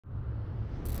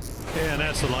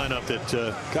that's the lineup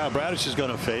that Kyle Bradish is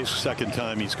going to face. Second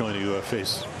time he's going to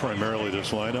face primarily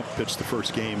this lineup. Pitched the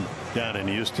first game down in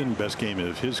Houston, best game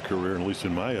of his career, at least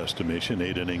in my estimation.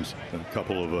 8 innings, a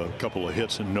couple of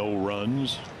hits and no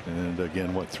runs, and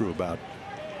again went through about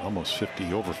almost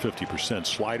over 50%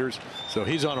 sliders. So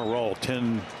he's on a roll.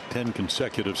 10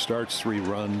 consecutive starts, 3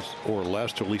 runs or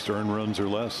less, to at least earn runs or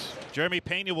less. Jeremy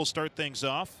Pena will start things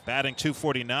off, batting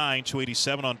 .249,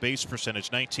 .287 on base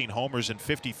percentage, 19 homers and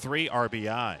 53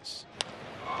 RBIs.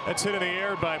 That's hit in the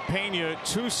air by Pena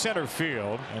to center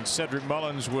field, and Cedric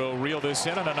Mullins will reel this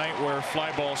in on a night where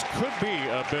fly balls could be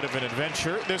a bit of an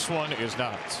adventure. This one is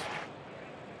not.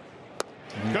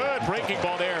 Good breaking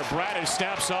ball there. Bradish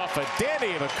snaps off a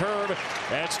dandy of a curve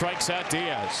and strikes out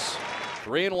Diaz.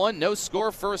 3-1, no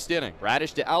score first inning.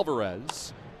 Bradish to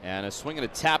Alvarez. And a swing and a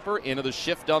tapper into the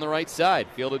shift on the right side.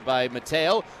 Fielded by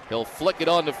Mateo. He'll flick it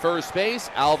on to first base.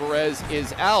 Alvarez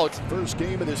is out. First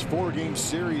game of this 4-game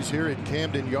series here at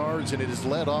Camden Yards, and it is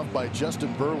led off by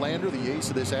Justin Verlander, the ace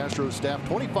of this Astros staff.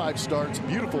 25 starts,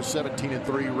 beautiful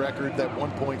 17-3 record, that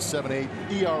 1.78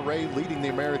 ERA, leading the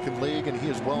American League, and he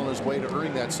is well on his way to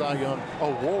earning that Cy Young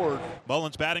award.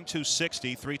 Mullins batting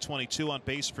 .260, .322 on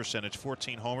base percentage,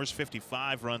 14 homers,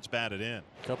 55 runs batted in.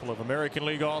 A couple of American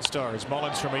League All-Stars.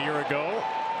 Mullins from a year ago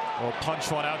will punch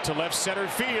one out to left center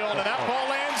field, and that ball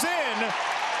lands in.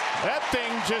 That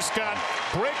thing just got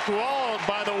brick-walled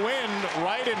by the wind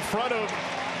right in front of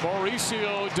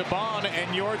Mauricio Dubon and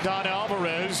Yordan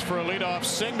Alvarez for a leadoff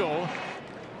single.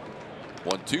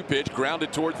 1-2 pitch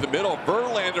grounded towards the middle.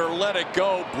 Verlander let it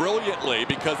go brilliantly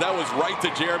because that was right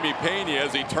to Jeremy Pena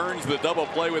as he turns the double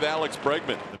play with Alex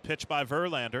Bregman. The pitch by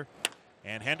Verlander,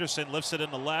 and Henderson lifts it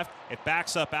in the left. It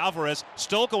backs up Alvarez,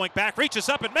 still going back, reaches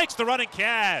up and makes the running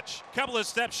catch. Couple of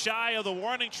steps shy of the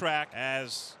warning track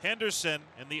as Henderson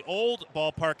in the old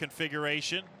ballpark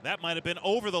configuration. That might have been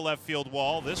over the left field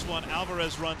wall. This one,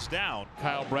 Alvarez runs down.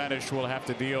 Kyle Bradish will have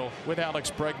to deal with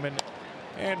Alex Bregman.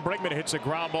 And Bregman hits a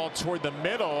ground ball toward the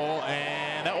middle,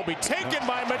 and that will be taken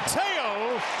by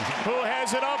Mateo, who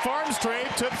has enough arm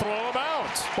strength to throw him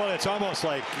out. Well, it's almost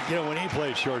like, when he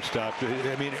played shortstop,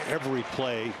 I mean, every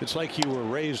play, it's like you were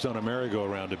raised on a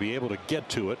merry-go-round to be able to get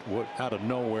to it out of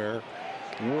nowhere,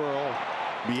 whirl,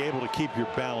 be able to keep your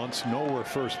balance, know where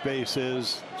first base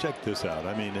is. Check this out.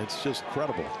 I mean, it's just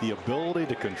incredible. The ability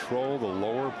to control the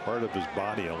lower part of his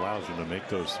body allows him to make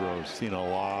those throws. Seen a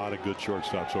lot of good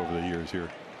shortstops over the years here.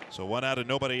 So 1 out and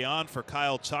nobody on for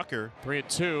Kyle Tucker.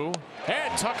 3-2,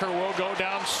 and Tucker will go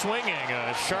down swinging.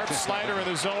 A sharp slider in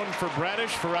the zone for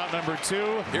Bradish for out number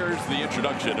 2. Here's the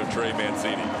introduction of Trey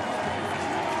Mancini.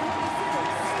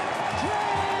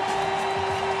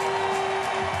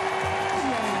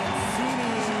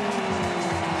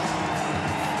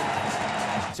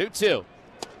 Two.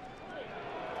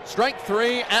 Strike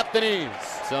 3 at the knees.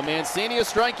 So Mancini a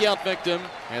strikeout victim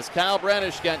as Kyle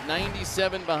Bradish got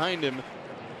 97 behind him.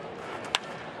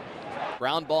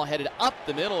 Ground ball headed up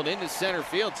the middle and into center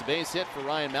field. It's a base hit for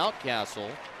Ryan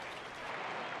Mountcastle.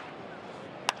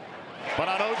 But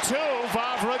on 0-2,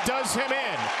 Vavra does him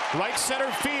in. Right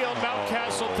center field.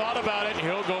 Mountcastle thought about it.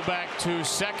 He'll go back to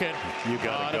second. You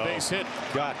got a base hit.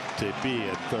 Got to be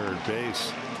at third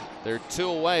base. They're 2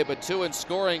 away, but 2 in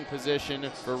scoring position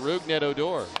for Rougned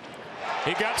Odor.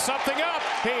 He got something up.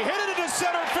 He hit it into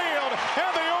center field,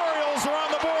 and the Orioles are on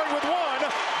the board with 1.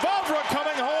 Vavra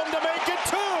coming home to make it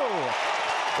 2.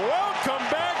 Welcome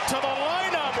back to the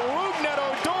lineup. Rougned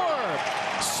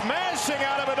Odor smashing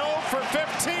out of an 0 for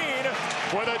 15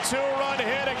 with a 2-run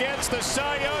hit against the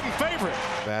Cy Young favorite.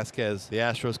 Vasquez, the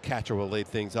Astros catcher, will lead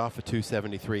things off, a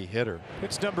 .273 hitter.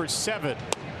 It's number 7.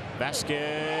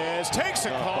 Vasquez takes a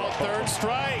call, 3rd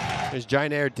strike. There's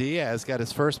Jainer Diaz, got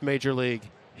his first major league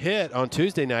hit on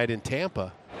Tuesday night in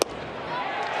Tampa.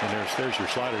 And there's your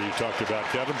slider you talked about,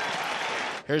 Kevin.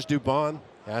 Here's Dubon,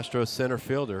 Astros center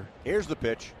fielder. Here's the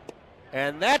pitch.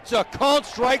 And that's a called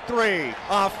strike 3.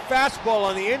 A fastball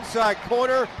on the inside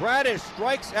corner. Bradish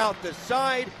strikes out the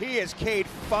side. He has K'd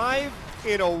 5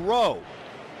 in a row.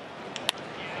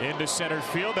 Into center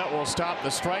field. That will stop the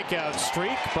strikeout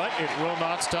streak, but it will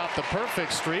not stop the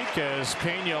perfect streak as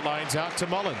Pena lines out to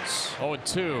Mullins.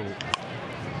 0-2.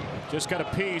 Just got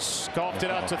a piece. Golfed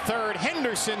it out to third.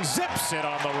 Henderson zips it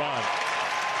on the run.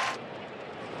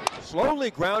 Slowly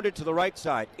grounded to the right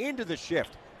side. Into the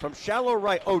shift. From shallow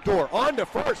right, Odor on to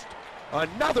first.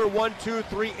 Another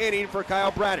 1-2-3 inning for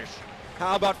Kyle Bradish.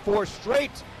 How about 4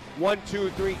 straight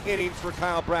 1-2-3 innings for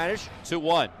Kyle Bradish?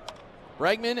 2-1.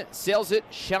 Bregman sails it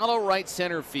shallow right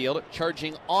center field.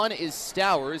 Charging on is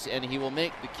Stowers, and he will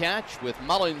make the catch with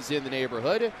Mullins in the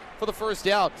neighborhood for the first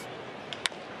out.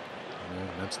 And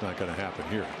that's not going to happen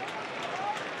here.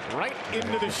 right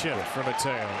into the shift for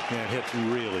Mateo. And hit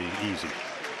really easy.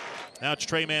 Now it's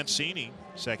Trey Mancini,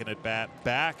 second at bat,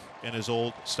 back in his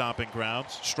old stomping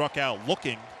grounds. Struck out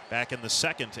looking back in the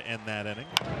second to end that inning.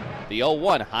 The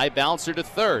 0-1, high bouncer to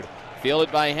third.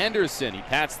 Fielded by Henderson. He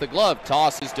pats the glove,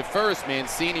 tosses to first.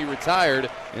 Mancini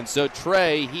retired. And so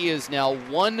Trey, he is now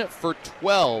 1 for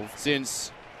 12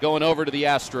 since going over to the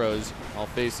Astros while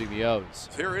facing the O's.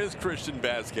 Here is Christian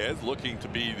Vazquez looking to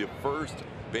be the first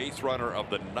base runner of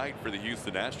the night for the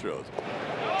Houston Astros.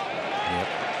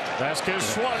 Vazquez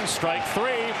swung, strike 3.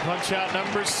 Punch out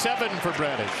number 7 for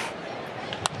Bradish.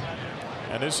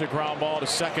 And this is a ground ball to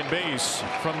second base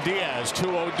from Diaz to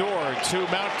Odor to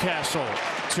Mountcastle.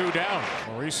 2 down.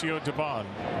 Mauricio Dubon.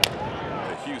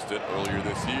 To Houston earlier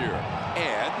this year.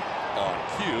 And on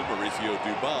cue, Mauricio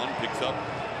Dubon picks up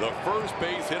the first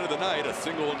base hit of the night, a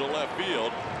single into left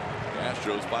field. The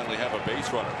Astros finally have a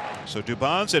base runner. So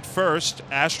Dubon's at first.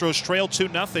 Astros trail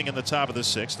 2-0 in the top of the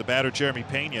 6th. The batter Jeremy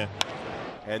Pena.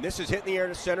 And this is hit in the air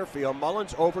to center field.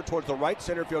 Mullins over towards the right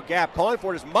center field gap. Calling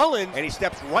for it is Mullins, and he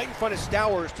steps right in front of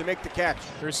Stowers to make the catch.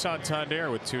 Here's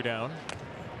Santander with 2 down.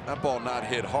 That ball not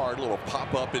hit hard. Little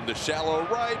pop up into shallow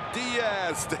right.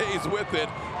 Diaz stays with it.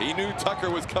 He knew Tucker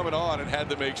was coming on and had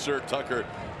to make sure Tucker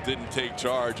didn't take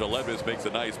charge. Alevis makes a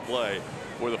nice play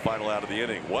for the final out of the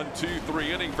inning. 1-2-3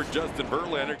 inning for Justin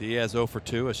Verlander. Diaz 0 for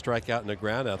 2, a strikeout and a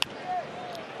groundout.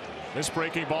 This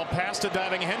breaking ball past to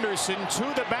diving Henderson to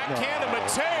the backhand of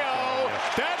Mateo.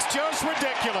 That's just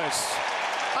ridiculous.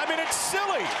 I mean, it's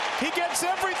silly. He gets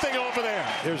everything over there.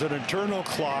 There's an internal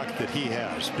clock that he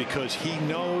has because he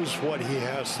knows what he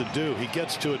has to do. He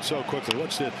gets to it so quickly.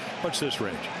 What's this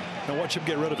range? Now watch him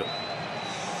get rid of it.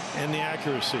 And the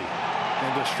accuracy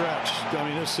and the stretch. I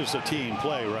mean, this is a team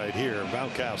play right here.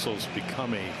 Mountcastle's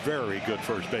become a very good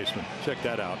first baseman. Check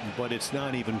that out. But it's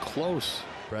not even close.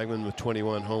 Bregman with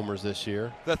 21 homers this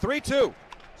year. The 3-2.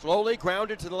 Slowly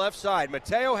grounded to the left side.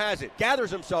 Mateo has it. Gathers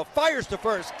himself. Fires to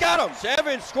first. Got him.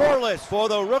 7 scoreless for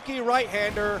the rookie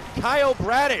right-hander, Kyle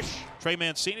Bradish. Trey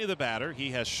Mancini, the batter. He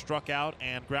has struck out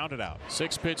and grounded out.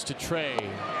 6 pitch to Trey.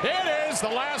 It is the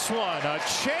last one. A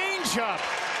changeup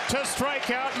to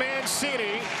strike out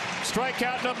Mancini.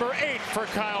 Strikeout number 8 for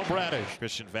Kyle Bradish.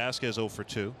 Christian Vazquez 0 for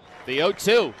 2. The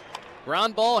 0-2.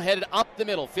 Ground ball headed up the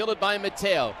middle, fielded by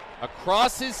Mateo.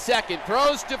 Across his second,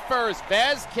 throws to first.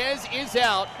 Vazquez is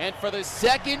out, and for the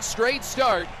second straight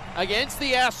start against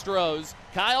the Astros,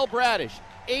 Kyle Bradish,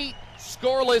 8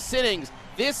 scoreless innings.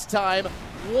 This time,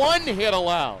 1 hit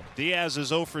allowed. Diaz is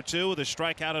 0 for 2 with a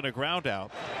strikeout and a ground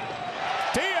out.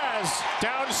 Diaz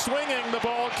down swinging, the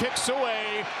ball kicks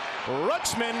away.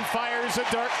 Rutschman fires a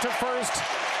dart to first.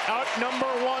 Out number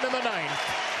 1 in the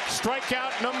 9th.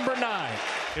 Strikeout number 9.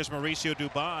 Here's Mauricio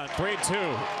Dubon.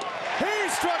 3-2. He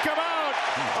struck him out.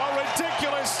 A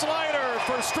ridiculous slider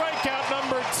for strikeout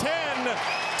number 10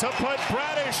 to put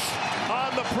Bradish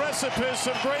on the precipice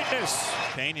of greatness.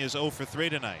 Pena is 0 for 3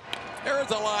 tonight.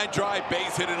 There's a line drive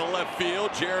base hit into left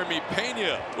field. Jeremy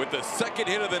Pena with the second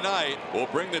hit of the night will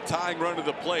bring the tying run to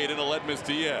the plate in Aledmus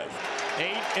Diaz.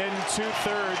 8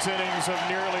 2/3 innings of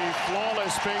nearly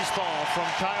flawless baseball from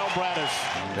Kyle Bradish.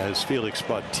 As Felix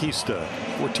Bautista,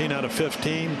 14 out of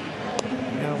 15.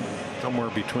 You know, somewhere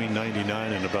between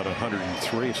 99 and about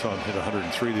 103. Saw him hit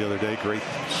 103 the other day. Great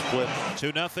split.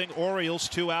 2-0 Orioles,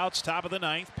 2 outs, top of the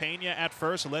 9th. Pena at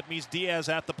first, Aledmus Diaz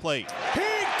at the plate. He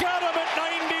got him at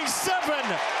 97,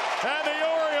 and the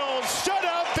Orioles shut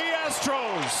out the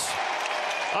Astros.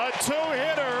 A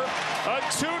 2-hitter, a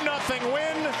 2-0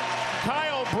 win.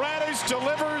 Kyle Bradish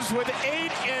delivers with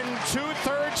 8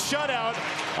 2/3 shutout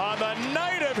on the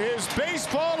night of his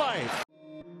baseball life.